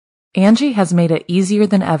Angie has made it easier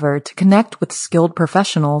than ever to connect with skilled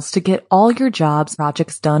professionals to get all your jobs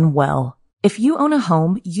projects done well. If you own a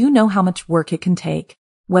home, you know how much work it can take,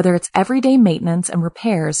 whether it's everyday maintenance and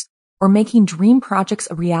repairs or making dream projects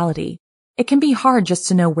a reality. It can be hard just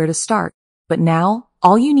to know where to start, but now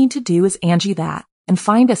all you need to do is Angie that and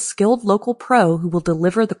find a skilled local pro who will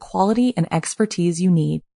deliver the quality and expertise you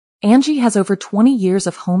need. Angie has over 20 years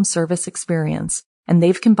of home service experience, and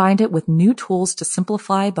they've combined it with new tools to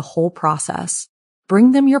simplify the whole process.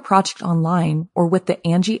 Bring them your project online or with the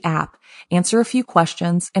Angie app, answer a few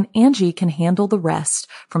questions, and Angie can handle the rest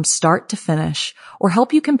from start to finish, or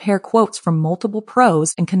help you compare quotes from multiple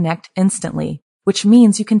pros and connect instantly, which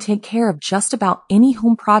means you can take care of just about any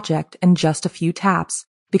home project in just a few taps.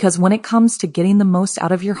 Because when it comes to getting the most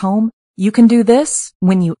out of your home, you can do this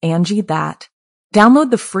when you Angie that.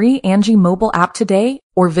 Download the free Angie mobile app today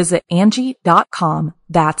or visit Angie.com.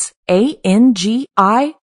 That's ANGI.com.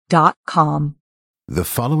 The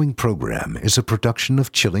following program is a production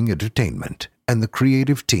of Chilling Entertainment and the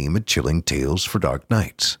creative team at Chilling Tales for Dark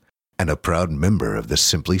Nights, and a proud member of the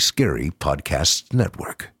Simply Scary Podcasts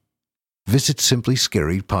Network. Visit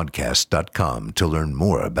simplyscarypodcast.com to learn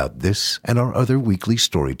more about this and our other weekly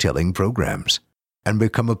storytelling programs, and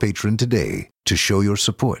become a patron today to show your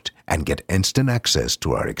support and get instant access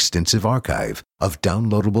to our extensive archive of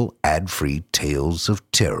downloadable ad-free tales of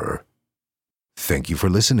terror. Thank you for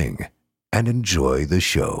listening and enjoy the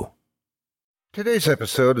show. Today's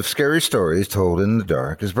episode of Scary Stories Told in the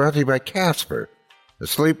Dark is brought to you by Casper, a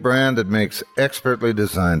sleep brand that makes expertly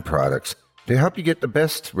designed products to help you get the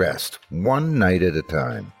best rest one night at a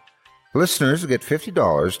time. Listeners get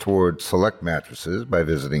 $50 towards select mattresses by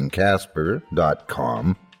visiting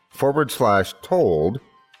casper.com/told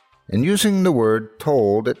and using the word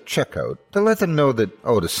told at checkout to let them know that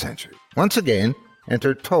Otis sent you. Once again,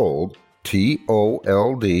 enter told,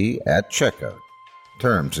 TOLD, at checkout.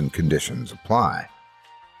 Terms and conditions apply.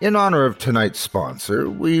 In honor of tonight's sponsor,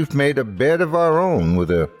 we've made a bed of our own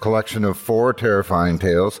with a collection of 4 terrifying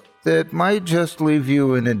tales that might just leave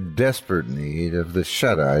you in a desperate need of the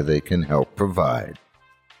shut-eye they can help provide.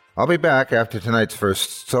 I'll be back after tonight's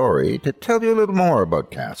first story to tell you a little more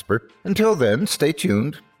about Casper. Until then, stay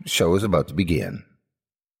tuned. The show is about to begin.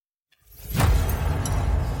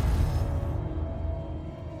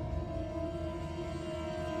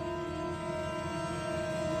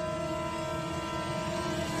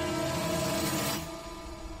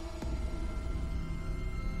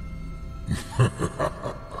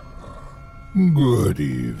 Good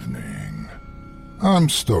evening. I'm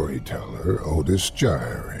storyteller Otis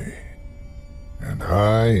Gyrie, and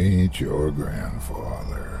I ain't your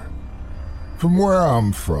grandfather. From where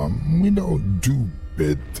I'm from, we don't do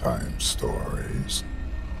bedtime stories.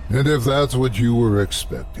 And if that's what you were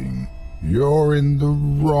expecting, you're in the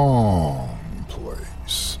wrong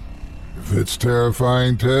place. If it's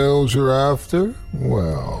terrifying tales you're after,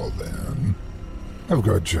 well then, I've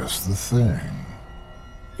got just the thing.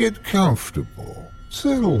 Get comfortable,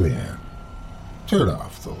 settle in, turn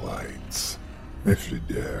off the lights, if you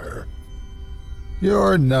dare.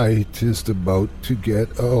 Your night is about to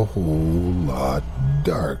get a whole lot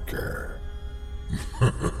darker.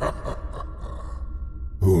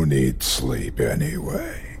 Who needs sleep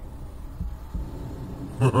anyway?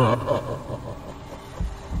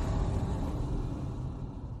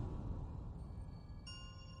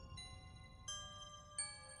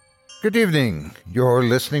 Good evening. You're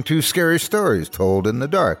listening to Scary Stories Told in the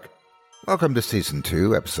Dark. Welcome to Season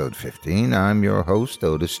 2, Episode 15. I'm your host,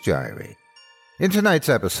 Otis Gyrie. In tonight's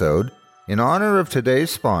episode, in honor of today's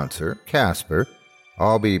sponsor, Casper,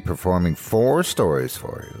 I'll be performing 4 stories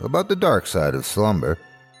for you about the dark side of slumber,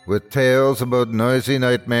 with tales about noisy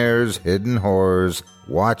nightmares, hidden horrors,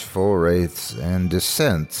 watchful wraiths, and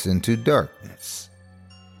descents into darkness.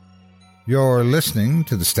 You're listening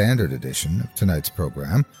to the standard edition of tonight's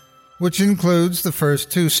program, which includes the first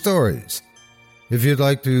 2 stories. If you'd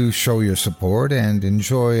like to show your support and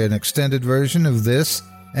enjoy an extended version of this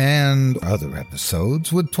and other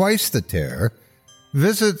episodes with twice the terror,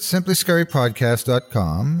 visit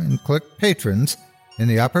simplyscarypodcast.com and click Patrons in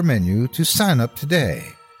the upper menu to sign up today.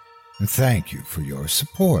 And thank you for your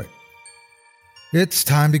support. It's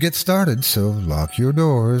time to get started, so lock your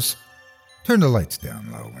doors, turn the lights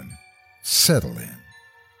down low, and settle in.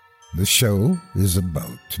 The show is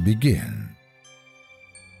about to begin.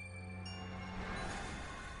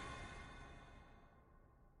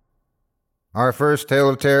 Our first tale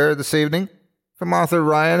of terror this evening, from author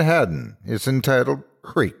Ryan Haddon, is entitled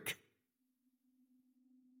Creek.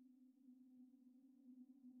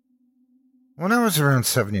 When I was around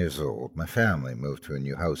 7 years old, my family moved to a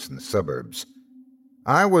new house in the suburbs.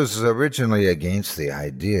 I was originally against the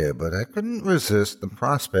idea, but I couldn't resist the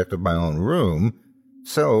prospect of my own room,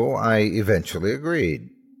 so I eventually agreed.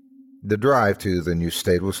 The drive to the new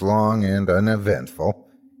state was long and uneventful.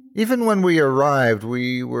 Even when we arrived,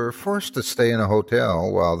 we were forced to stay in a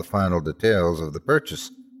hotel while the final details of the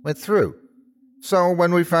purchase went through. So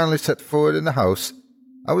when we finally set foot in the house,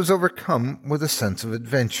 I was overcome with a sense of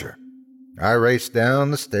adventure. I raced down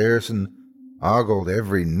the stairs and ogled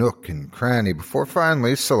every nook and cranny before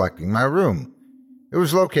finally selecting my room. It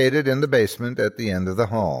was located in the basement at the end of the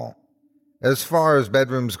hall. As far as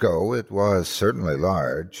bedrooms go, it was certainly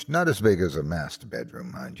large, not as big as a master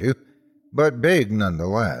bedroom, mind you, but big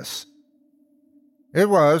nonetheless. It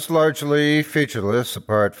was largely featureless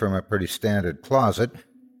apart from a pretty standard closet,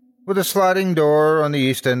 with a sliding door on the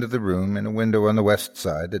east end of the room and a window on the west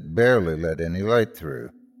side that barely let any light through.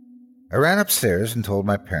 I ran upstairs and told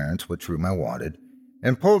my parents which room I wanted,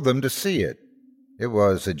 and pulled them to see it. It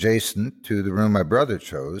was adjacent to the room my brother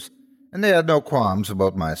chose, and they had no qualms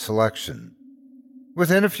about my selection.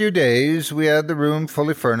 Within a few days, we had the room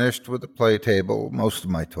fully furnished with a play table, most of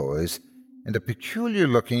my toys, and a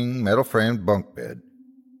peculiar-looking metal-framed bunk bed.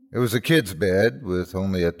 It was a kid's bed with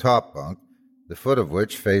only a top bunk, the foot of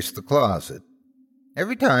which faced the closet.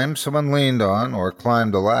 Every time someone leaned on or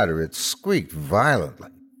climbed a ladder, it squeaked violently.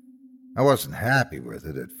 I wasn't happy with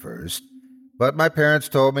it at first, but my parents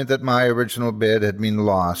told me that my original bed had been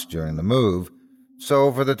lost during the move,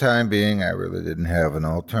 so for the time being I really didn't have an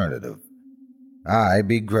alternative. I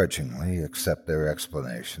begrudgingly accept their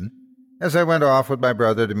explanation, as I went off with my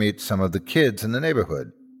brother to meet some of the kids in the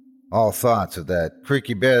neighborhood, all thoughts of that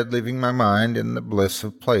creaky bed leaving my mind in the bliss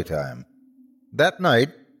of playtime. That night,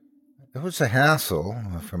 it was a hassle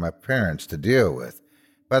for my parents to deal with.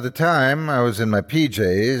 By the time I was in my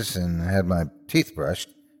PJs and had my teeth brushed,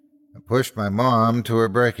 I pushed my mom to her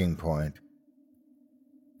breaking point.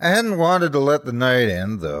 I hadn't wanted to let the night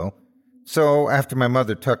end, though, so after my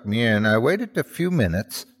mother tucked me in, I waited a few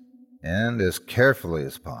minutes and, as carefully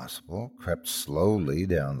as possible, crept slowly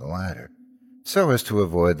down the ladder, so as to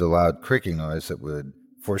avoid the loud creaking noise that would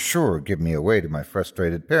for sure give me away to my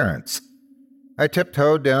frustrated parents. I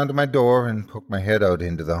tiptoed down to my door and poked my head out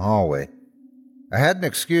into the hallway. I had an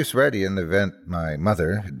excuse ready in the event my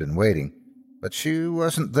mother had been waiting, but she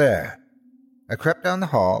wasn't there. I crept down the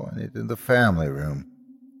hall and into the family room.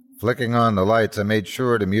 Flicking on the lights, I made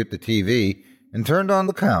sure to mute the TV and turned on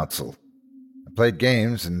the console. I played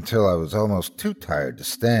games until I was almost too tired to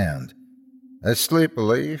stand. I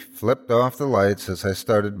sleepily flipped off the lights as I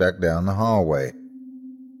started back down the hallway.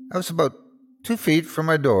 I was about 2 feet from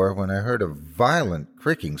my door when I heard a violent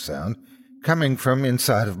creaking sound coming from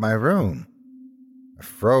inside of my room. I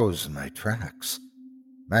froze in my tracks.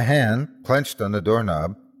 My hand clenched on the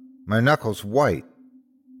doorknob, my knuckles white.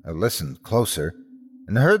 I listened closer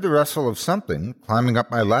and heard the rustle of something climbing up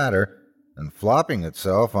my ladder and flopping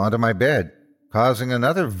itself onto my bed, causing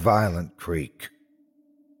another violent creak.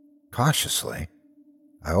 Cautiously,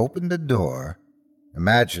 I opened the door,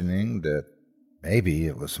 imagining that maybe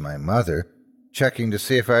it was my mother checking to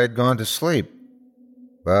see if I had gone to sleep.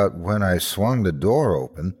 But when I swung the door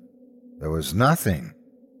open, there was nothing.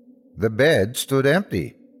 The bed stood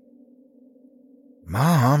empty.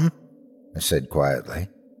 "Mom," I said quietly.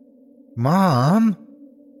 "Mom?"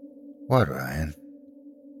 "What, Ryan?"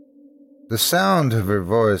 The sound of her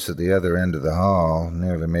voice at the other end of the hall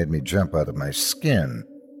nearly made me jump out of my skin.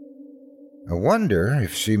 I wonder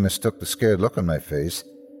if she mistook the scared look on my face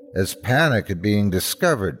as panic at being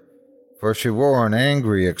discovered, for she wore an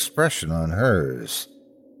angry expression on hers.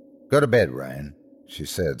 "Go to bed, Ryan," she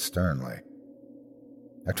said sternly.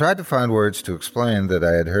 I tried to find words to explain that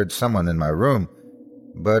I had heard someone in my room,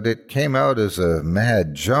 but it came out as a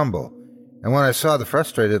mad jumble, and when I saw the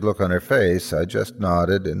frustrated look on her face, I just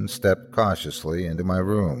nodded and stepped cautiously into my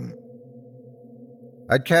room.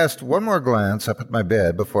 I'd cast one more glance up at my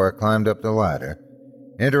bed before I climbed up the ladder,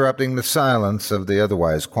 interrupting the silence of the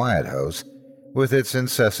otherwise quiet house with its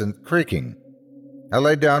incessant creaking. I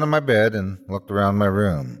lay down on my bed and looked around my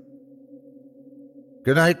room.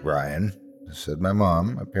 "Good night, Ryan," said my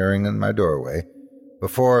mom, appearing in my doorway,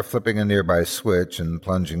 before flipping a nearby switch and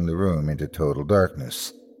plunging the room into total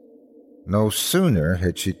darkness. No sooner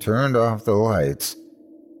had she turned off the lights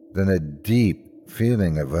than a deep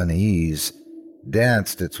feeling of unease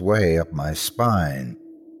danced its way up my spine.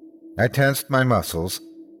 I tensed my muscles,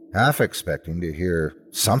 half expecting to hear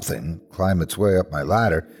something climb its way up my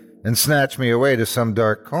ladder and snatch me away to some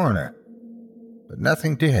dark corner. But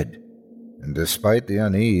nothing did, and despite the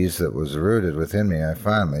unease that was rooted within me, I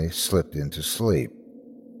finally slipped into sleep.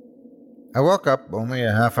 I woke up only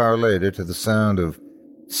a half hour later to the sound of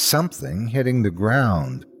something hitting the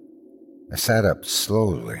ground. I sat up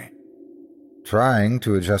slowly. Trying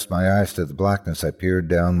to adjust my eyes to the blackness, I peered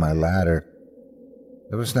down my ladder.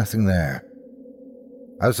 There was nothing there.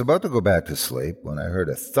 I was about to go back to sleep when I heard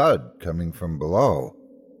a thud coming from below.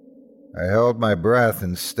 I held my breath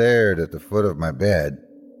and stared at the foot of my bed.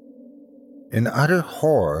 In utter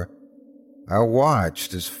horror, I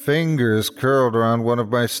watched as fingers curled around one of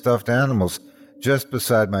my stuffed animals just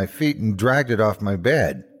beside my feet and dragged it off my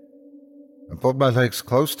bed. I pulled my legs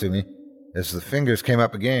close to me as the fingers came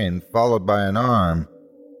up again, followed by an arm,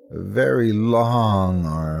 a very long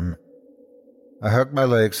arm. I hugged my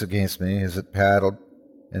legs against me as it paddled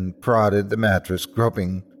and prodded the mattress,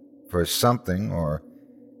 groping for something, or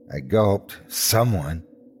I gulped, someone.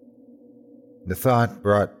 The thought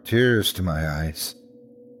brought tears to my eyes.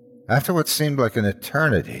 After what seemed like an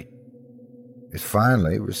eternity, it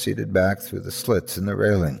finally receded back through the slits in the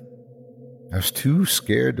railing. I was too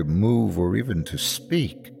scared to move or even to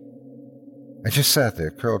speak. I just sat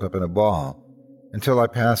there curled up in a ball until I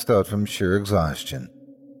passed out from sheer exhaustion.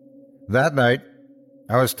 That night,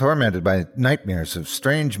 I was tormented by nightmares of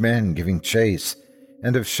strange men giving chase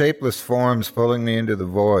and of shapeless forms pulling me into the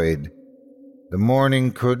void. The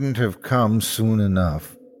morning couldn't have come soon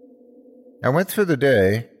enough. I went through the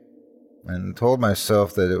day and told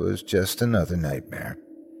myself that it was just another nightmare,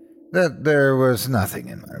 that there was nothing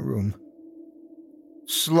in my room.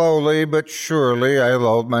 Slowly but surely, I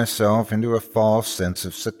lulled myself into a false sense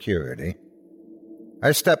of security.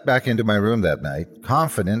 I stepped back into my room that night,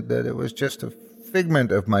 confident that it was just a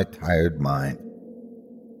figment of my tired mind.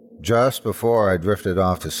 Just before I drifted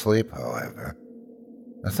off to sleep, however,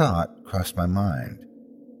 a thought crossed my mind.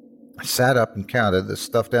 I sat up and counted the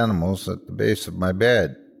stuffed animals at the base of my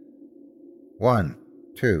bed. 1,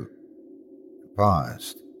 2. I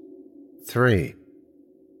paused. 3.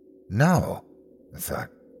 No, I thought.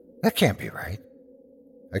 That can't be right.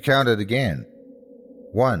 I counted again.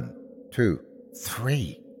 1, 2,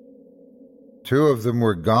 3. 2 of them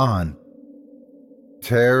were gone.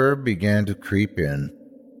 Terror began to creep in,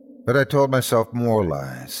 but I told myself more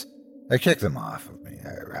lies. I kicked them off of me,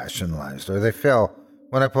 I rationalized, or they fell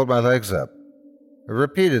when I pulled my legs up. I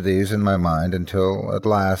repeated these in my mind until at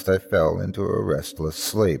last I fell into a restless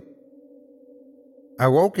sleep. I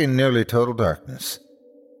woke in nearly total darkness.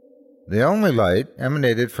 The only light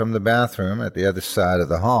emanated from the bathroom at the other side of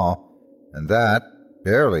the hall, and that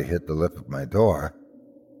barely hit the lip of my door.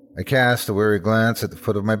 I cast a weary glance at the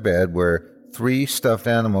foot of my bed where 3 stuffed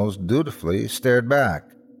animals dutifully stared back.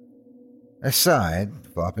 I sighed,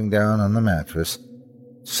 flopping down on the mattress,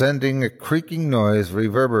 sending a creaking noise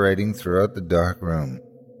reverberating throughout the dark room.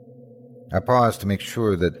 I paused to make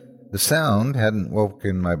sure that the sound hadn't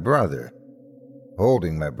woken my brother.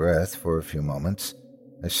 Holding my breath for a few moments,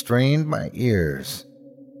 I strained my ears.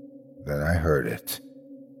 Then I heard it.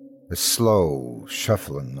 A slow,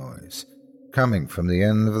 shuffling noise coming from the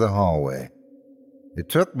end of the hallway. It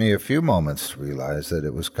took me a few moments to realize that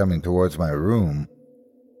it was coming towards my room.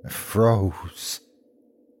 I froze.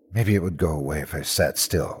 Maybe it would go away if I sat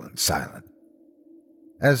still and silent.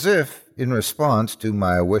 As if, in response to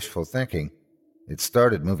my wishful thinking, it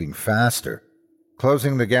started moving faster,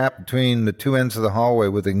 closing the gap between the 2 ends of the hallway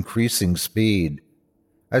with increasing speed.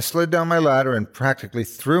 I slid down my ladder and practically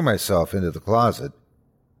threw myself into the closet.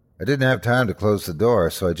 I didn't have time to close the door,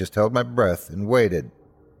 so I just held my breath and waited.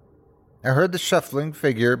 I heard the shuffling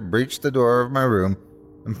figure breach the door of my room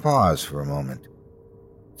and pause for a moment.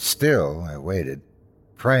 Still, I waited,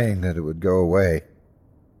 praying that it would go away.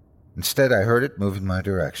 Instead, I heard it move in my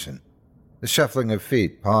direction. The shuffling of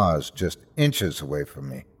feet paused just inches away from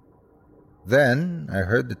me. Then I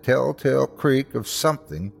heard the telltale creak of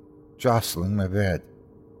something jostling my bed.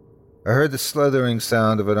 I heard the slithering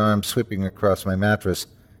sound of an arm sweeping across my mattress,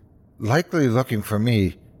 likely looking for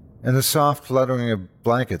me, and the soft fluttering of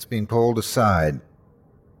blankets being pulled aside.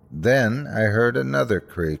 Then I heard another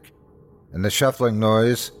creak, and the shuffling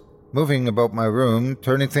noise moving about my room,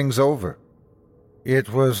 turning things over. It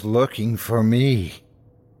was looking for me.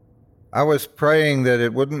 I was praying that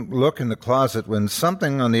it wouldn't look in the closet when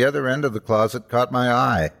something on the other end of the closet caught my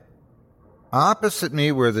eye. Opposite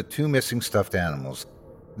me were the 2 missing stuffed animals,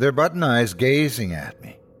 their button eyes gazing at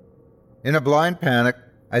me. In a blind panic,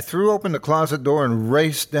 I threw open the closet door and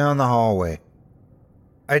raced down the hallway.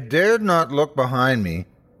 I dared not look behind me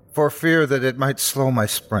for fear that it might slow my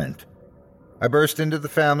sprint. I burst into the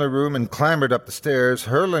family room and clambered up the stairs,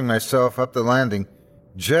 hurling myself up the landing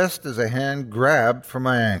just as a hand grabbed for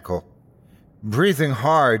my ankle. Breathing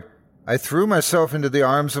hard, I threw myself into the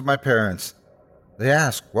arms of my parents. They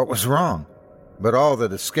asked what was wrong, but all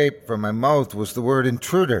that escaped from my mouth was the word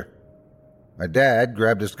intruder. My dad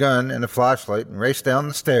grabbed his gun and a flashlight and raced down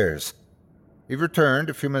the stairs. He returned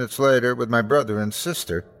a few minutes later with my brother and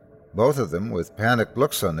sister, both of them with panicked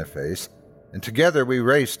looks on their face, and together we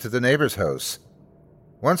raced to the neighbor's house.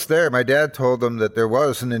 Once there, my dad told them that there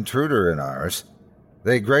was an intruder in ours.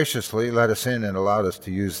 They graciously let us in and allowed us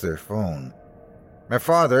to use their phone. My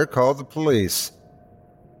father called the police.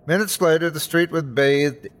 Minutes later, the street was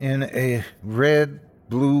bathed in a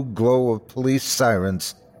red-blue glow of police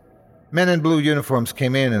sirens. Men in blue uniforms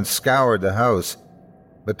came in and scoured the house,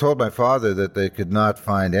 but told my father that they could not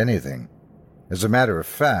find anything. As a matter of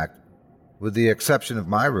fact, with the exception of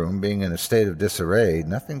my room being in a state of disarray,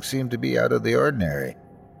 nothing seemed to be out of the ordinary.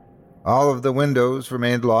 All of the windows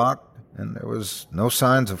remained locked, and there was no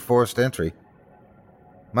signs of forced entry.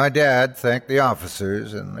 My dad thanked the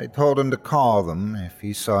officers, and they told him to call them if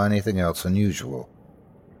he saw anything else unusual.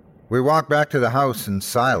 We walked back to the house in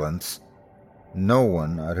silence. No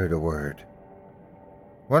one uttered a word.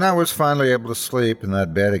 When I was finally able to sleep in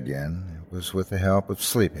that bed again, it was with the help of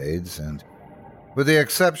sleep aids, and with the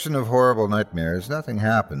exception of horrible nightmares, nothing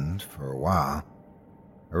happened for a while.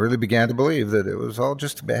 I really began to believe that it was all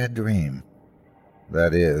just a bad dream.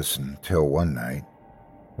 That is, until one night,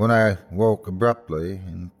 when I woke abruptly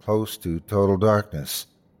in close to total darkness.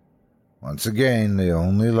 Once again, the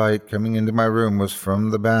only light coming into my room was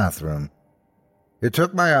from the bathroom. It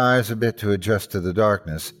took my eyes a bit to adjust to the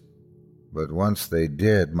darkness, but once they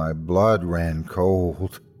did, my blood ran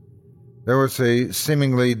cold. There was a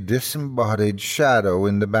seemingly disembodied shadow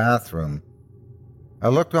in the bathroom. I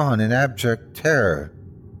looked on in abject terror.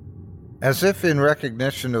 As if in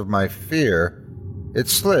recognition of my fear, it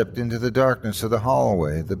slipped into the darkness of the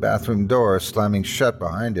hallway, the bathroom door slamming shut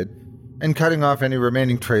behind it and cutting off any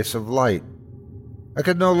remaining trace of light. I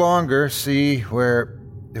could no longer see where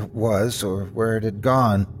it was or where it had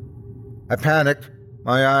gone. I panicked,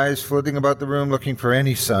 my eyes flitting about the room looking for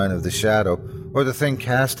any sign of the shadow or the thing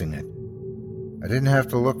casting it. I didn't have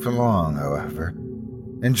to look for long, however.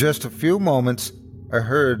 In just a few moments, I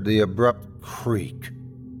heard the abrupt creak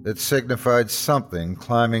that signified something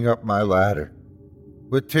climbing up my ladder.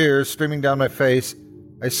 With tears streaming down my face,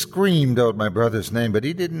 I screamed out my brother's name, but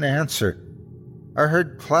he didn't answer. I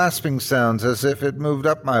heard clasping sounds as if it moved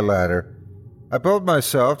up my ladder. I pulled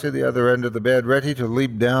myself to the other end of the bed, ready to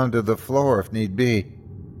leap down to the floor if need be.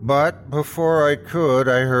 But before I could,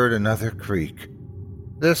 I heard another creak,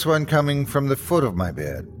 this one coming from the foot of my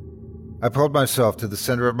bed. I pulled myself to the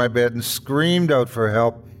center of my bed and screamed out for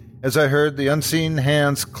help as I heard the unseen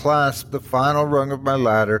hands clasp the final rung of my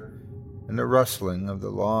ladder and the rustling of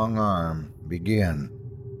the long arm begin.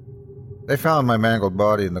 They found my mangled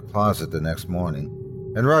body in the closet the next morning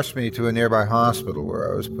and rushed me to a nearby hospital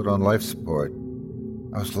where I was put on life support.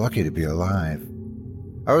 I was lucky to be alive.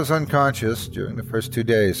 I was unconscious during the first 2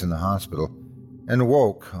 days in the hospital and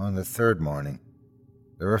woke on the third morning.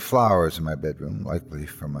 There were flowers in my bedroom, likely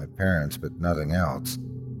from my parents, but nothing else.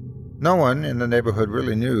 No one in the neighborhood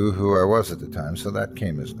really knew who I was at the time, so that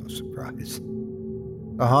came as no surprise.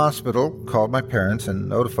 The hospital called my parents and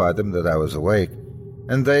notified them that I was awake,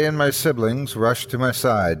 and they and my siblings rushed to my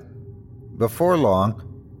side. Before long,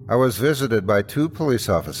 I was visited by 2 police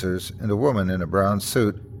officers and a woman in a brown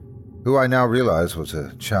suit, who I now realize was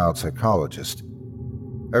a child psychologist.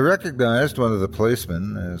 I recognized one of the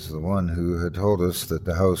policemen as the one who had told us that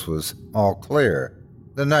the house was all clear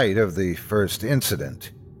the night of the first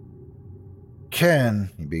incident. "Ken,"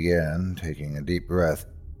 he began, taking a deep breath,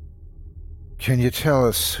 "can you tell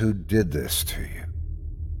us who did this to you?"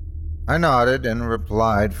 I nodded and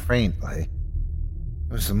replied faintly,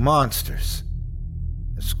 "It was the monsters."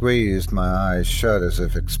 I squeezed my eyes shut as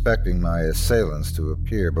if expecting my assailants to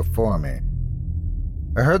appear before me.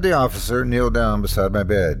 I heard the officer kneel down beside my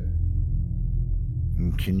bed.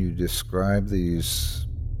 "Can you describe these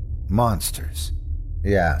monsters?"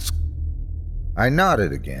 he asked. I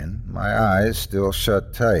nodded again, my eyes still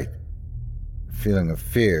shut tight, a feeling of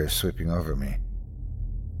fear sweeping over me.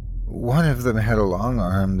 "One of them had a long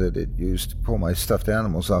arm that it used to pull my stuffed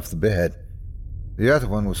animals off the bed. The other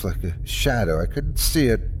one was like a shadow. I couldn't see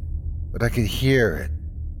it, but I could hear it."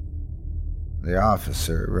 The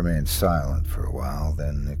officer remained silent for a while,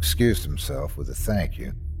 then excused himself with a thank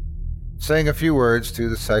you, saying a few words to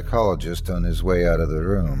the psychologist on his way out of the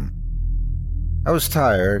room. I was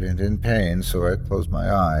tired and in pain, so I closed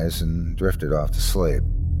my eyes and drifted off to sleep.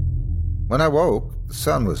 When I woke, the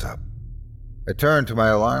sun was up. I turned to my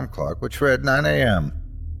alarm clock, which read 9 a.m.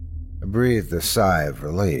 I breathed a sigh of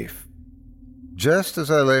relief. Just as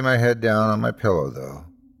I lay my head down on my pillow, though,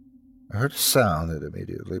 I heard a sound that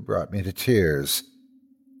immediately brought me to tears.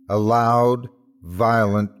 A loud,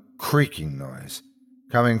 violent creaking noise,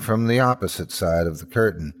 coming from the opposite side of the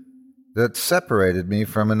curtain that separated me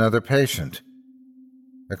from another patient.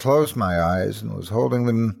 I closed my eyes and was holding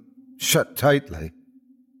them shut tightly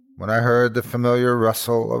when I heard the familiar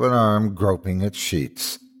rustle of an arm groping its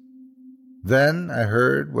sheets. Then I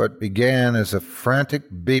heard what began as a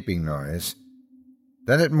frantic beeping noise.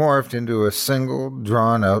 Then it morphed into a single,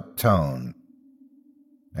 drawn-out tone.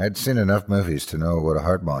 I'd seen enough movies to know what a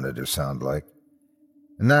heart monitor sounded like,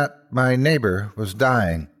 and that my neighbor was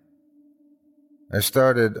dying. I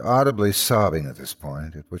started audibly sobbing at this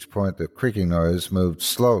point, at which point the creaking noise moved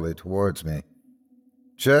slowly towards me.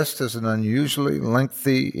 Just as an unusually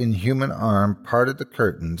lengthy, inhuman arm parted the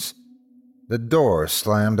curtains, the door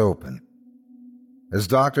slammed open. As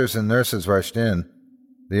doctors and nurses rushed in,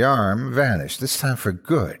 the arm vanished, this time for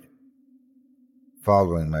good.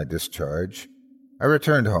 Following my discharge, I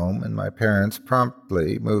returned home, and my parents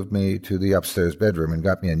promptly moved me to the upstairs bedroom and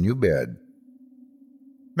got me a new bed.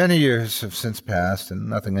 Many years have since passed, and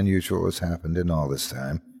nothing unusual has happened in all this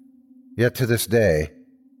time. Yet to this day,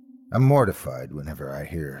 I'm mortified whenever I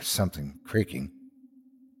hear something creaking.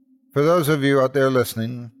 For those of you out there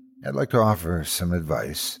listening, I'd like to offer some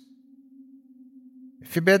advice.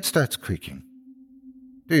 If your bed starts creaking,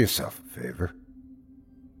 do yourself a favor.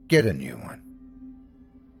 Get a new one.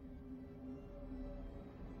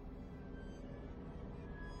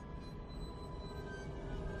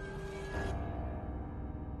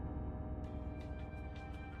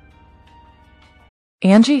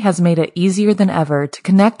 Angie has made it easier than ever to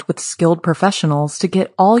connect with skilled professionals to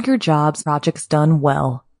get all your jobs projects done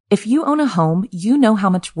well. If you own a home, you know how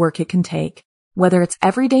much work it can take, whether it's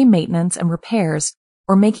everyday maintenance and repairs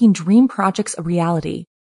or making dream projects a reality.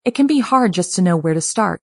 It can be hard just to know where to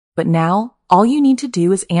start, but now all you need to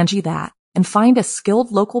do is Angie that and find a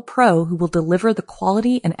skilled local pro who will deliver the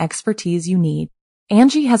quality and expertise you need.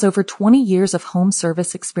 Angie has over 20 years of home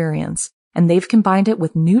service experience, and they've combined it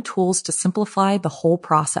with new tools to simplify the whole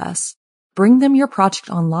process. Bring them your project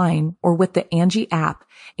online or with the Angie app,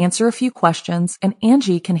 answer a few questions, and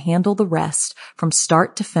Angie can handle the rest from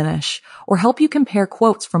start to finish, or help you compare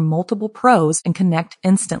quotes from multiple pros and connect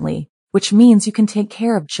instantly, which means you can take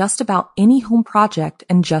care of just about any home project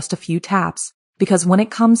in just a few taps. Because when it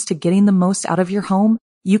comes to getting the most out of your home,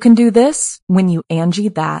 you can do this when you Angie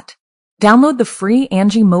that. Download the free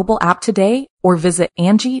Angie mobile app today or visit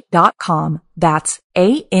Angie.com. That's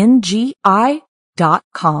ANGI.com.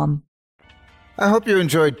 I hope you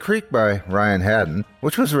enjoyed Creek by Ryan Haddon,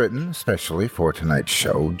 which was written especially for tonight's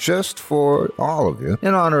show, just for all of you,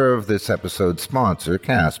 in honor of this episode's sponsor,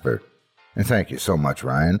 Casper. And thank you so much,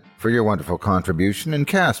 Ryan, for your wonderful contribution, and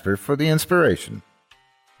Casper for the inspiration.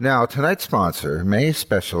 Now, tonight's sponsor may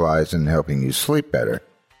specialize in helping you sleep better,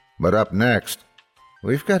 but up next,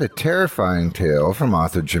 we've got a terrifying tale from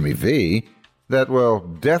author Jimmy V that will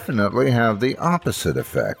definitely have the opposite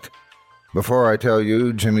effect. Before I tell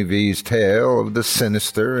you Jimmy V's tale of the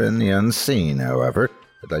sinister and the unseen, however,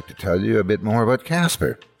 I'd like to tell you a bit more about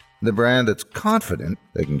Casper, the brand that's confident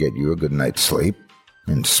they can get you a good night's sleep,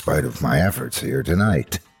 in spite of my efforts here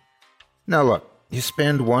tonight. Now look, you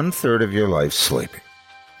spend 1/3 of your life sleeping,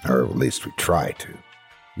 or at least we try to.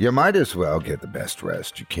 You might as well get the best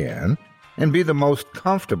rest you can and be the most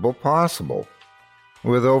comfortable possible.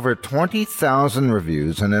 With over 20,000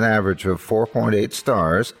 reviews and an average of 4.8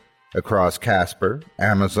 stars across Casper,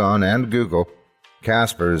 Amazon, and Google,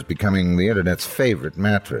 Casper is becoming the internet's favorite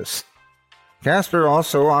mattress. Casper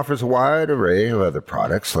also offers a wide array of other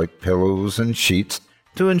products like pillows and sheets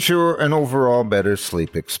to ensure an overall better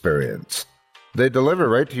sleep experience. They deliver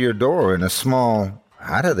right to your door in a small,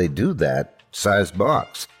 how do they do that, sized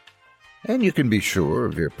box. And you can be sure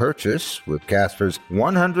of your purchase with Casper's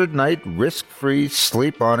 100-night risk-free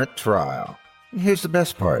Sleep On It trial. And here's the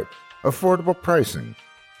best part, affordable pricing,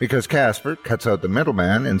 because Casper cuts out the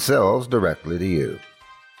middleman and sells directly to you.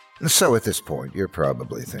 So at this point, you're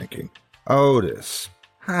probably thinking, Otis,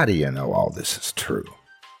 how do you know all this is true?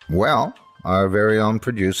 Well, our very own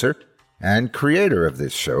producer and creator of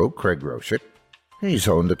this show, Craig Roshik, he's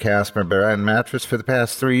owned a Casper brand mattress for the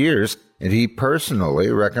past 3 years, and he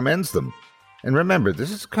personally recommends them. And remember,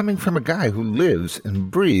 this is coming from a guy who lives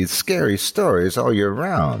and breathes scary stories all year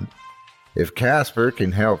round. If Casper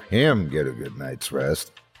can help him get a good night's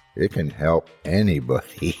rest, it can help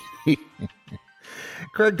anybody.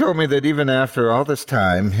 Craig told me that even after all this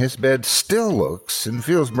time, his bed still looks and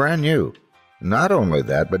feels brand new. Not only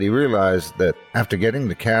that, but he realized that after getting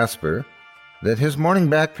the Casper, that his morning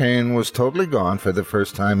back pain was totally gone for the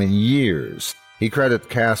first time in years. He credits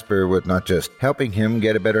Casper with not just helping him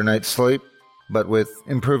get a better night's sleep, but with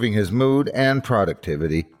improving his mood and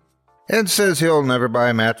productivity. Ed says he'll never buy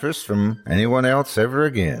a mattress from anyone else ever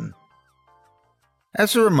again.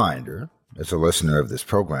 As a reminder, as a listener of this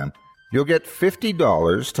program, you'll get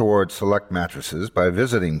 $50 towards select mattresses by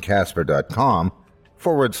visiting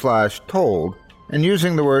Casper.com/told and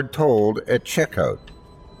using the word told at checkout.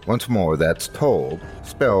 Once more, that's told,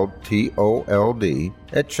 spelled T-O-L-D,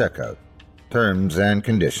 at checkout. Terms and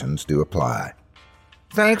conditions do apply.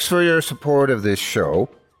 Thanks for your support of this show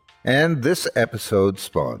and this episode's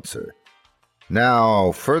sponsor.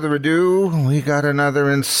 Now, further ado, we got another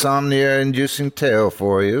insomnia-inducing tale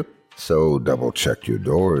for you, so double-check your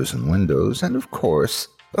doors and windows, and of course,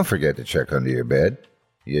 don't forget to check under your bed.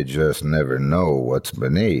 You just never know what's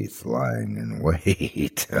beneath lying in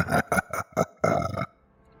wait.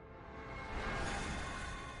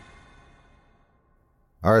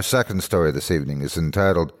 Our second story this evening is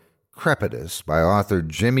entitled Crepitus by author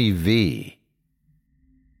Jimmy V.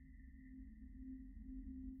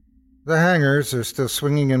 The hangers are still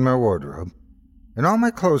swinging in my wardrobe, and all my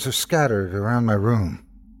clothes are scattered around my room.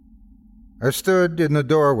 I stood in the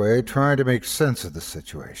doorway trying to make sense of the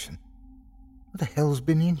situation. What the hell's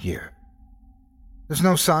been in here? There's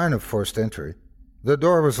no sign of forced entry. The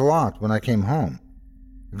door was locked when I came home.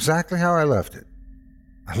 Exactly how I left it.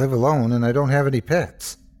 I live alone and I don't have any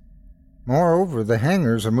pets. Moreover, the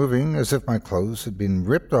hangers are moving as if my clothes had been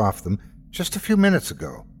ripped off them just a few minutes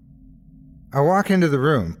ago. I walk into the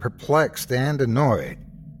room, perplexed and annoyed.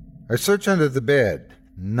 I search under the bed.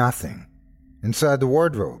 Nothing. Inside the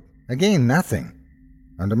wardrobe. Again, nothing.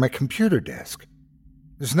 Under my computer desk.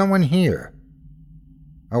 There's no one here.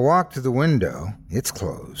 I walk to the window. It's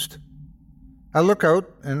closed. I look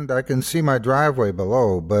out and I can see my driveway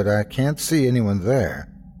below, but I can't see anyone there.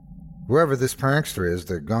 Whoever this prankster is,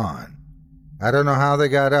 they're gone. I don't know how they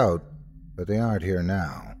got out, but they aren't here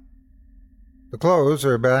now. The clothes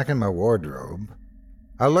are back in my wardrobe.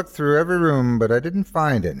 I looked through every room, but I didn't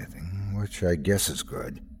find anything, which I guess is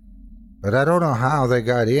good. But I don't know how they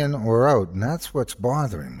got in or out, and that's what's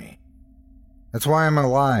bothering me. That's why I'm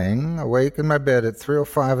lying awake in my bed at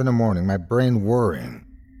 3:05 in the morning, my brain worrying.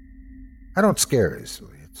 I don't scare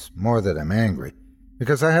easily. It's more that I'm angry,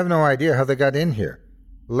 because I have no idea how they got in here,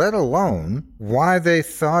 let alone why they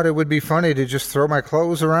thought it would be funny to just throw my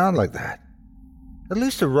clothes around like that. At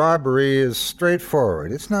least a robbery is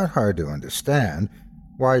straightforward. It's not hard to understand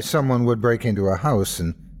why someone would break into a house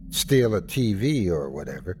and steal a TV or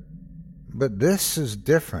whatever. But this is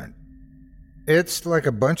different. It's like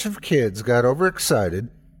a bunch of kids got overexcited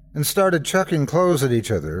and started chucking clothes at each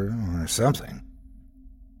other or something.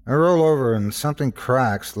 I roll over and something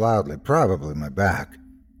cracks loudly, probably my back.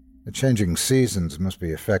 The changing seasons must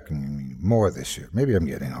be affecting me more this year. Maybe I'm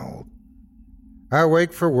getting old. I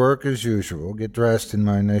wake for work as usual, get dressed in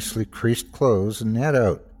my nicely creased clothes, and head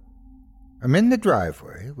out. I'm in the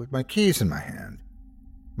driveway with my keys in my hand,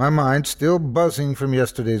 my mind still buzzing from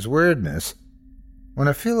yesterday's weirdness, when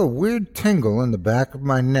I feel a weird tingle in the back of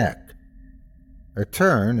my neck. I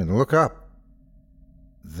turn and look up.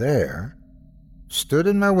 There, stood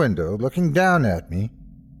in my window, looking down at me,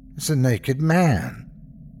 is a naked man.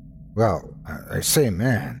 Well, I say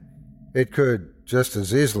man. It could just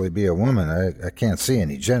as easily be a woman. I can't see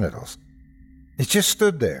any genitals. It just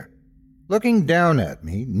stood there, looking down at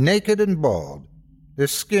me, naked and bald.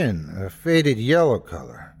 His skin, a faded yellow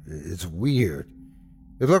color. It's weird.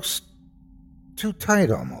 It looks too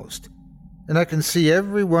tight almost, and I can see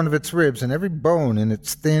every one of its ribs and every bone in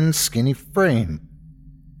its thin, skinny frame.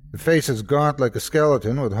 The face is gaunt like a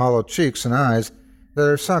skeleton with hollow cheeks and eyes that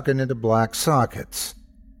are sunken into black sockets.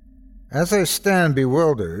 As I stand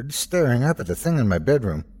bewildered, staring up at the thing in my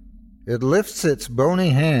bedroom, it lifts its bony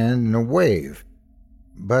hand in a wave.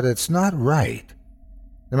 But it's not right.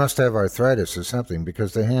 They must have arthritis or something,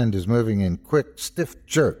 because the hand is moving in quick, stiff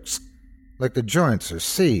jerks, like the joints are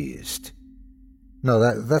seized. No,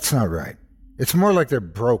 that's not right. It's more like they're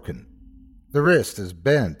broken. The wrist is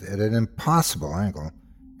bent at an impossible angle,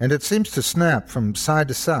 and it seems to snap from side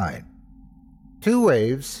to side. 2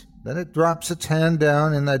 waves. Then it drops its hand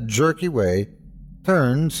down in that jerky way,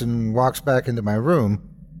 turns, and walks back into my room,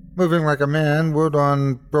 moving like a man would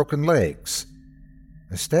on broken legs.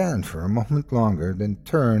 I stand for a moment longer, then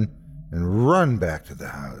turn and run back to the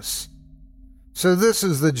house. So this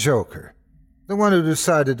is the joker, the one who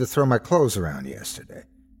decided to throw my clothes around yesterday.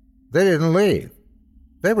 They didn't leave.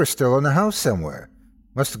 They were still in the house somewhere.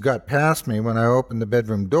 Must have got past me when I opened the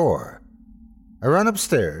bedroom door. I run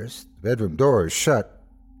upstairs. The bedroom door is shut,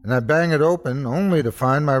 and I bang it open only to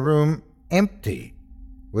find my room empty,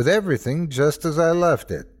 with everything just as I left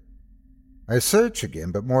it. I search again,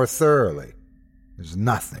 but more thoroughly. There's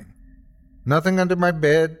nothing. Nothing under my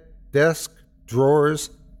bed, desk, drawers,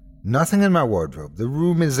 Nothing in my wardrobe. The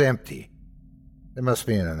room is empty. They must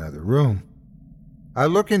be in another room. I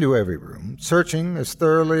look into every room, searching as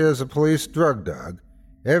thoroughly as a police drug dog,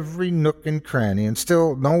 every nook and cranny, and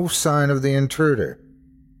still no sign of the intruder.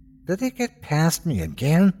 Did they get past me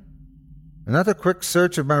again? Another quick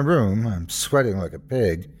search of my room. I'm sweating like a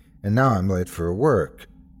pig, and now I'm late for work.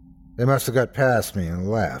 They must have got past me and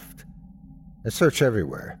left. I search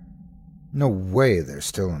everywhere. No way they're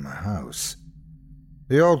still in my house.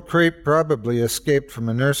 The old creep probably escaped from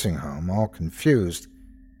a nursing home, all confused,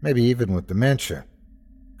 maybe even with dementia.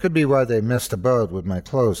 Could be why they messed about with my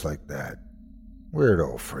clothes like that. Weird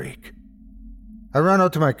old freak. I run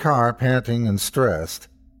out to my car, panting and stressed.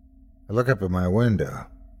 I look up at my window.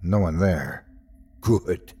 No one there.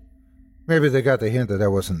 Good. Maybe they got the hint that I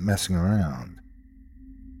wasn't messing around.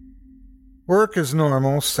 Work is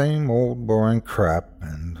normal, same old boring crap,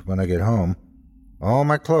 and when I get home, all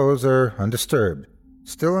my clothes are undisturbed,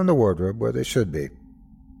 still in the wardrobe where they should be.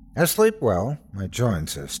 I sleep well. My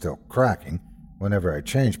joints are still cracking whenever I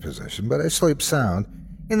change position, but I sleep sound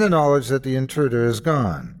in the knowledge that the intruder is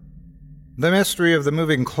gone. The mystery of the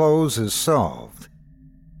moving clothes is solved.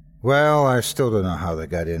 Well, I still don't know how they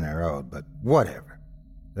got in or out, but whatever.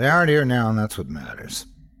 They aren't here now, and that's what matters.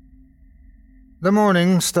 The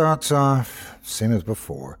morning starts off same as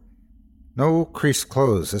before. No creased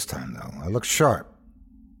clothes this time, though. I look sharp.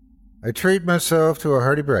 I treat myself to a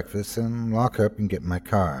hearty breakfast and lock up and get in my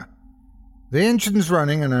car. The engine's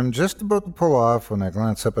running, and I'm just about to pull off when I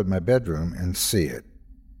glance up at my bedroom and see it.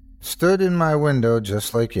 Stood in my window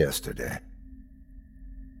just like yesterday.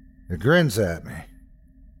 It grins at me,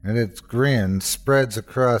 and its grin spreads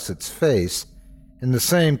across its face in the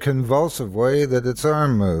same convulsive way that its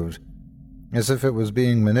arm moved, as if it was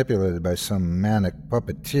being manipulated by some manic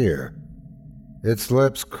puppeteer. Its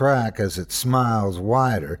lips crack as it smiles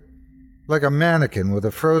wider, like a mannequin with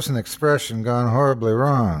a frozen expression gone horribly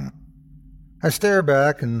wrong. I stare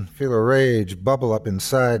back and feel a rage bubble up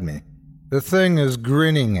inside me. The thing is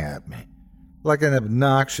grinning at me, like an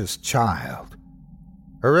obnoxious child.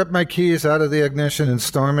 I rip my keys out of the ignition and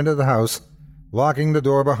storm into the house, locking the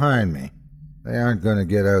door behind me. They aren't going to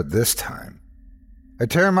get out this time. I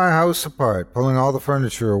tear my house apart, pulling all the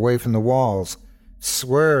furniture away from the walls,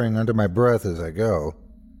 swearing under my breath as I go.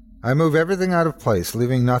 I move everything out of place,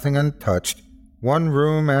 leaving nothing untouched, one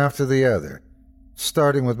room after the other,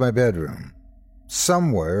 starting with my bedroom.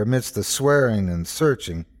 Somewhere, amidst the swearing and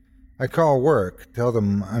searching, I call work, tell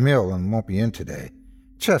them I'm ill and won't be in today.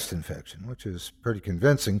 Chest infection, which is pretty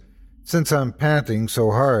convincing, since I'm panting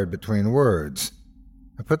so hard between words.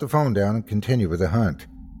 I put the phone down and continue with the hunt.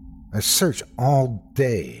 I search all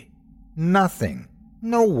day. Nothing.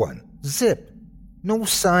 No one. Zip. No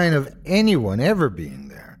sign of anyone ever being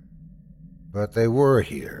there. But they were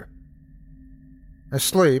here. I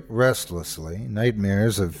sleep restlessly,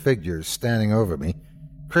 nightmares of figures standing over me,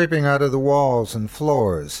 creeping out of the walls and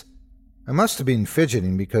floors. I must have been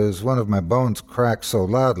fidgeting because one of my bones cracked so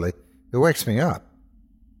loudly it wakes me up.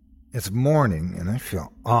 It's morning and I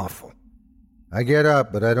feel awful. I get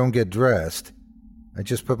up, but I don't get dressed. I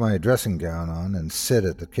just put my dressing gown on and sit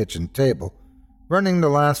at the kitchen table, running the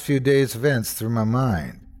last few days' events through my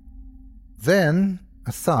mind. Then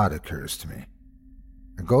a thought occurs to me.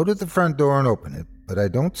 I go to the front door and open it, but I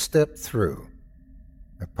don't step through.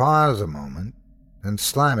 I pause a moment, then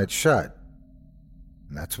slam it shut.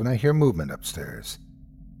 And that's when I hear movement upstairs.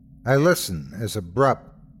 I listen as abrupt,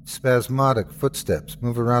 spasmodic footsteps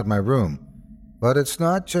move around my room, but it's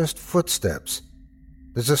not just footsteps.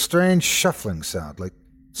 There's a strange shuffling sound, like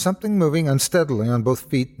something moving unsteadily on both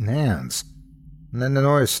feet and hands, and then the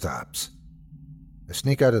noise stops. I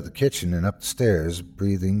sneak out of the kitchen and up the stairs,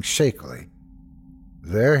 breathing shakily.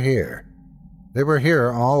 They're here. They were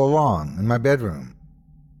here all along, in my bedroom.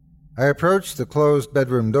 I approach the closed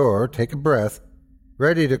bedroom door, take a breath,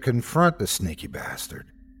 ready to confront the sneaky bastard.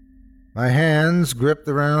 My hands grip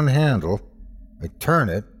the round handle. I turn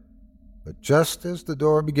it, but just as the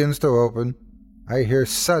door begins to open, I hear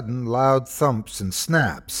sudden, loud thumps and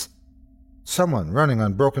snaps. Someone running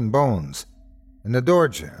on broken bones, and the door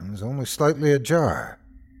jams, only slightly ajar.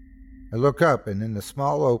 I look up, and in the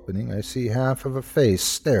small opening, I see half of a face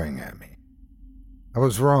staring at me. I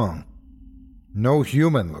was wrong. No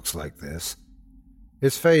human looks like this.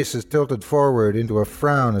 His face is tilted forward into a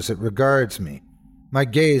frown as it regards me. My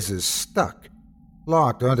gaze is stuck,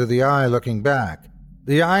 locked onto the eye looking back.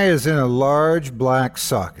 The eye is in a large black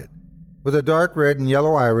socket, with a dark red and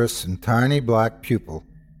yellow iris and tiny black pupil,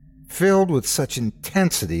 filled with such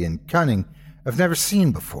intensity and cunning I've never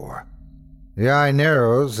seen before. The eye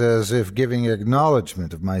narrows as if giving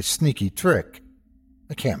acknowledgement of my sneaky trick.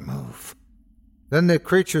 I can't move. Then the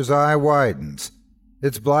creature's eye widens,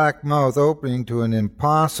 its black mouth opening to an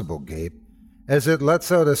impossible gape as it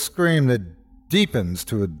lets out a scream that deepens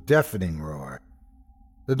to a deafening roar.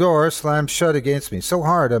 The door slams shut against me so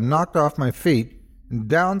hard I'm knocked off my feet and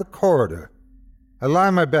down the corridor. I lie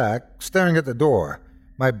on my back, staring at the door.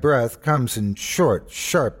 My breath comes in short,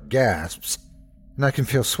 sharp gasps, and I can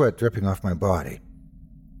feel sweat dripping off my body.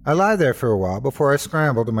 I lie there for a while before I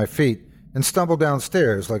scramble to my feet and stumble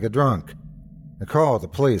downstairs like a drunk. I call the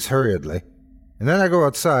police hurriedly, and then I go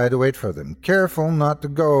outside to wait for them, careful not to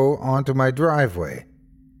go onto my driveway.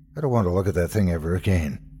 I don't want to look at that thing ever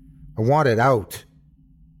again. I want it out.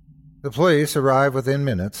 The police arrive within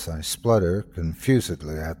minutes. I splutter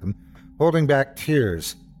confusedly at them, holding back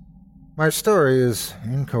tears. My story is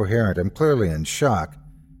incoherent. I'm clearly in shock,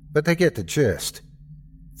 but they get the gist.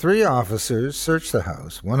 3 officers search the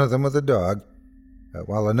house, one of them with a dog,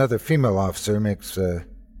 while another female officer makes a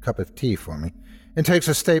cup of tea for me and takes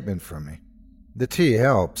a statement from me. The tea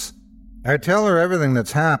helps. I tell her everything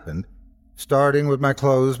that's happened, starting with my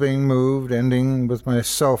clothes being moved, ending with my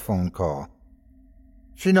cell phone call.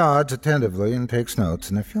 She nods attentively and takes notes,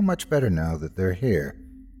 and I feel much better now that they're here.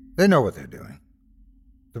 They know what they're doing.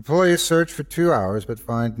 The police search for 2 hours but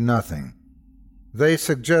find nothing. They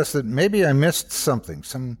suggest that maybe I missed something,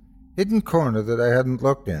 some hidden corner that I hadn't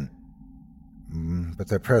looked in. But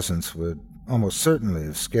their presence would almost certainly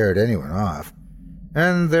have scared anyone off,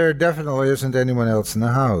 and there definitely isn't anyone else in the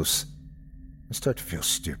house. I start to feel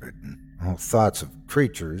stupid, and all thoughts of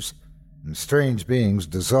creatures and strange beings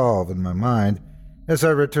dissolve in my mind as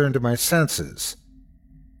I return to my senses.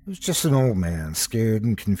 It was just an old man, scared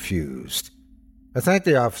and confused. I thank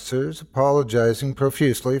the officers, apologizing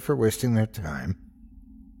profusely for wasting their time.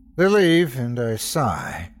 They leave, and I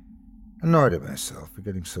sigh, annoyed at myself for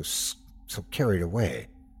getting so carried away.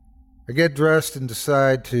 I get dressed and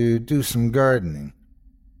decide to do some gardening.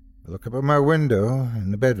 I look up at my window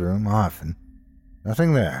in the bedroom often.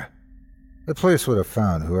 Nothing there. The police would have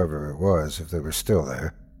found whoever it was if they were still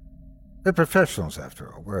there. They're professionals,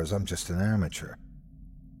 after all, whereas I'm just an amateur.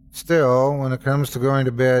 Still, when it comes to going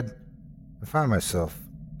to bed, I find myself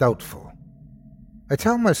doubtful. I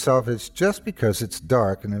tell myself it's just because it's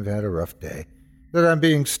dark and I've had a rough day that I'm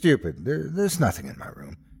being stupid. There's nothing in my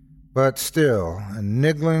room. But still, a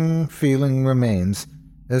niggling feeling remains,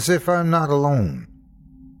 as if I'm not alone.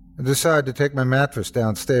 I decide to take my mattress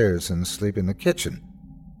downstairs and sleep in the kitchen.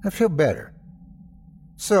 I feel better.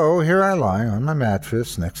 So here I lie on my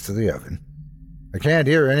mattress next to the oven. I can't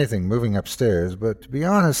hear anything moving upstairs, but to be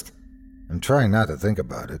honest, I'm trying not to think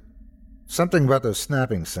about it. Something about those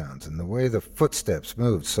snapping sounds and the way the footsteps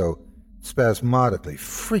moved so spasmodically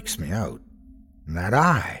freaks me out. And that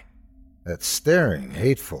eye, that staring,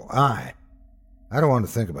 hateful eye, I don't want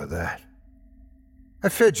to think about that. I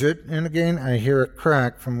fidget, and again I hear a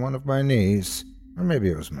crack from one of my knees, or maybe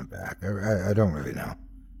it was my back. I don't really know.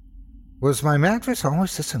 Was my mattress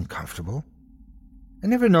always this uncomfortable? I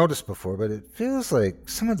never noticed before, but it feels like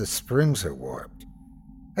some of the springs are warped.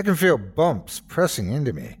 I can feel bumps pressing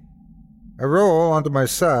into me. I roll onto my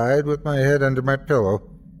side with my head under my pillow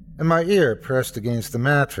and my ear pressed against the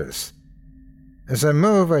mattress. As I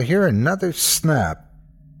move, I hear another snap,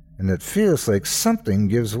 and it feels like something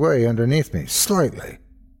gives way underneath me, slightly.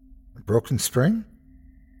 A broken spring?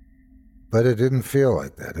 But it didn't feel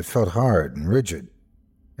like that. It felt hard and rigid,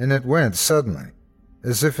 and it went suddenly,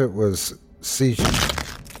 as if it was seizure.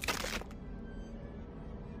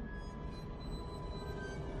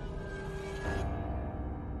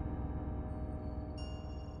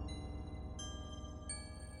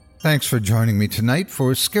 Thanks for joining me tonight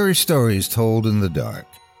for Scary Stories Told in the Dark.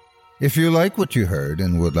 If you like what you heard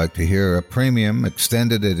and would like to hear a premium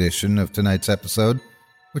extended edition of tonight's episode,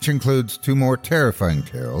 which includes 2 more terrifying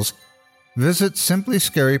tales, visit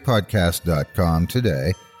simplyscarypodcast.com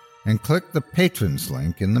today and click the Patrons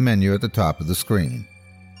link in the menu at the top of the screen.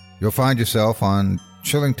 You'll find yourself on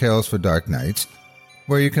Chilling Tales for Dark Nights,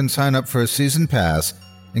 where you can sign up for a season pass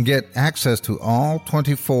and get access to all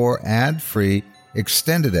 24 ad-free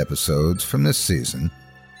extended episodes from this season,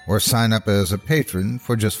 or sign up as a patron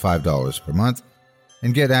for just $5 per month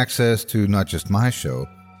and get access to not just my show,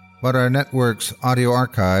 but our network's audio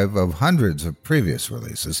archive of hundreds of previous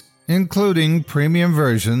releases, including premium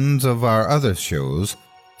versions of our other shows,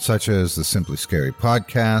 such as the Simply Scary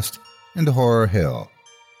Podcast and Horror Hill.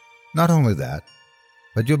 Not only that,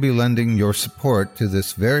 but you'll be lending your support to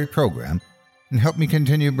this very program and help me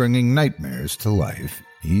continue bringing nightmares to life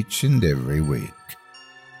each and every week.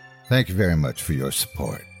 Thank you very much for your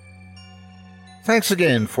support. Thanks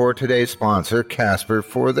again for today's sponsor, Casper,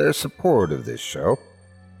 for their support of this show.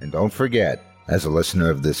 And don't forget, as a listener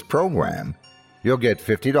of this program, You'll get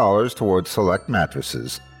 $50 towards select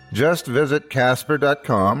mattresses. Just visit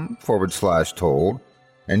Casper.com/told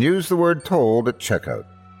and use the word told at checkout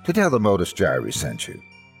to tell them Otis Gyrie sent you.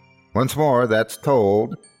 Once more, that's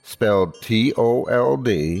told, spelled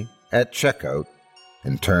TOLD, at checkout,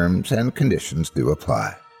 and terms and conditions do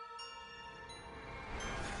apply.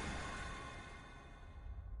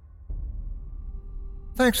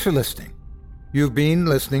 Thanks for listening. You've been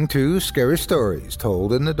listening to Scary Stories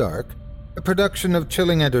Told in the Dark, a production of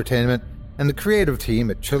Chilling Entertainment and the creative team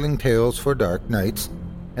at Chilling Tales for Dark Nights,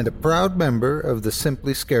 and a proud member of the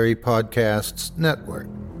Simply Scary Podcasts network.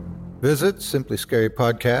 Visit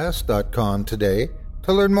simplyscarypodcast.com today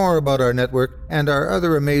to learn more about our network and our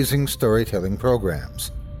other amazing storytelling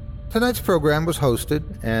programs. Tonight's program was hosted,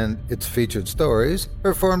 and its featured stories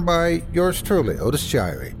performed by yours truly, Otis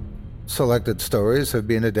Gyrie. Selected stories have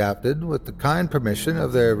been adapted with the kind permission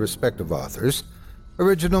of their respective authors.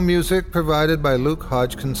 Original music provided by Luke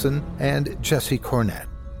Hodgkinson and Jesse Cornett.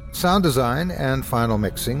 Sound design and final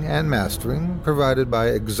mixing and mastering provided by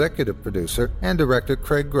executive producer and director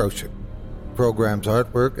Craig Groshek. Program's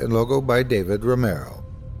artwork and logo by David Romero.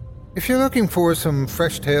 If you're looking for some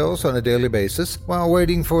fresh tales on a daily basis while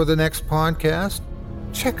waiting for the next podcast,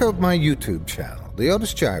 check out my YouTube channel, the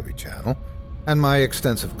Otis Gyrie channel, and my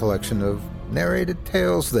extensive collection of narrated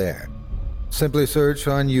tales there. Simply search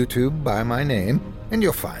on YouTube by my name, and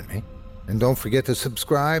you'll find me. And don't forget to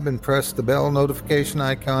subscribe and press the bell notification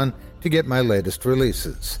icon to get my latest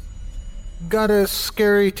releases. Got a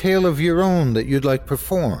scary tale of your own that you'd like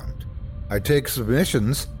performed? I take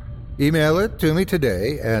submissions. Email it to me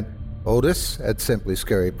today at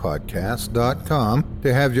otis@simplyscarypodcast.com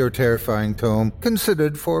to have your terrifying tome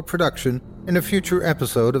considered for production in a future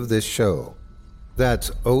episode of this show.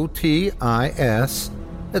 That's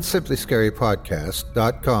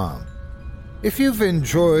OTIS@simplyscarypodcast.com. If you've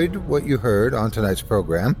enjoyed what you heard on tonight's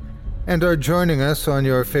program and are joining us on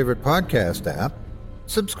your favorite podcast app,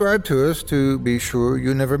 subscribe to us to be sure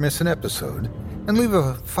you never miss an episode, and leave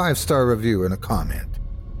a 5-star review and a comment.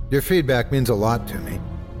 Your feedback means a lot to me.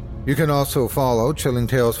 You can also follow Chilling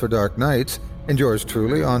Tales for Dark Nights and yours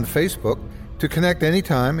truly on Facebook to connect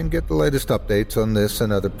anytime and get the latest updates on this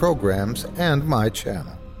and other programs and my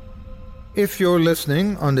channel. If you're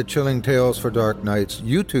listening on the Chilling Tales for Dark Nights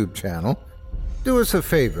YouTube channel, do us a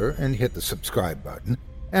favor and hit the subscribe button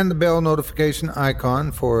and the bell notification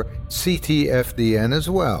icon for CTFDN as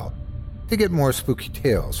well to get more spooky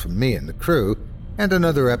tales from me and the crew and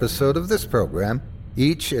another episode of this program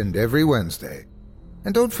each and every Wednesday.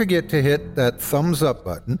 And don't forget to hit that thumbs up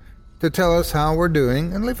button to tell us how we're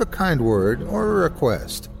doing and leave a kind word or a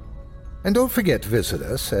request. And don't forget to visit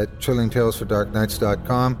us at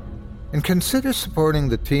chillingtalesfordarknights.com and consider supporting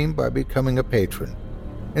the team by becoming a patron.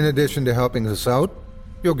 In addition to helping us out,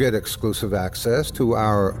 you'll get exclusive access to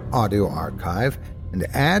our audio archive and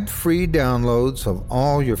ad-free downloads of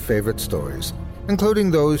all your favorite stories, including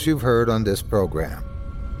those you've heard on this program.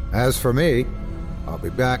 As for me, I'll be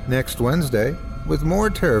back next Wednesday with more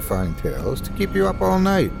terrifying tales to keep you up all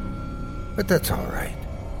night. But that's all right.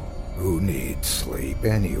 Who needs sleep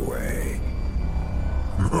anyway?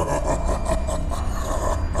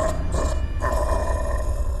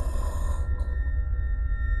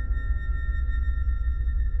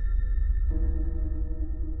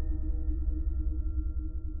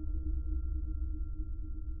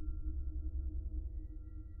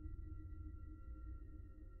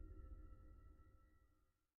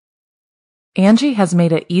 Angie has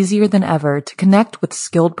made it easier than ever to connect with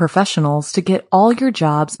skilled professionals to get all your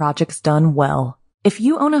jobs projects done well. If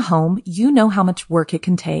you own a home, you know how much work it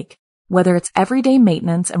can take, whether it's everyday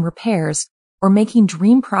maintenance and repairs or making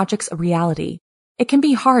dream projects a reality. It can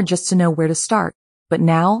be hard just to know where to start, but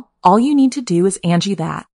now all you need to do is Angie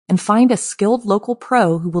that and find a skilled local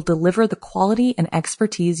pro who will deliver the quality and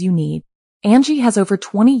expertise you need. Angie has over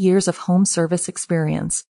 20 years of home service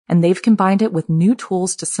experience, and they've combined it with new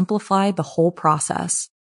tools to simplify the whole process.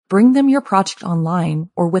 Bring them your project online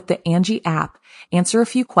or with the Angie app, answer a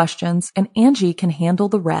few questions, and Angie can handle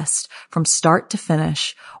the rest from start to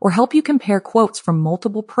finish, or help you compare quotes from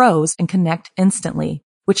multiple pros and connect instantly,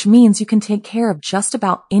 which means you can take care of just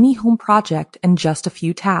about any home project in just a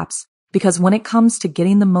few taps. Because when it comes to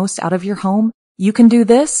getting the most out of your home, you can do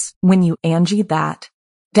this when you Angie that.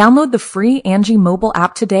 Download the free Angie mobile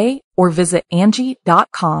app today or visit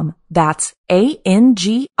Angie.com. That's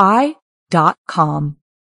ANGI.com.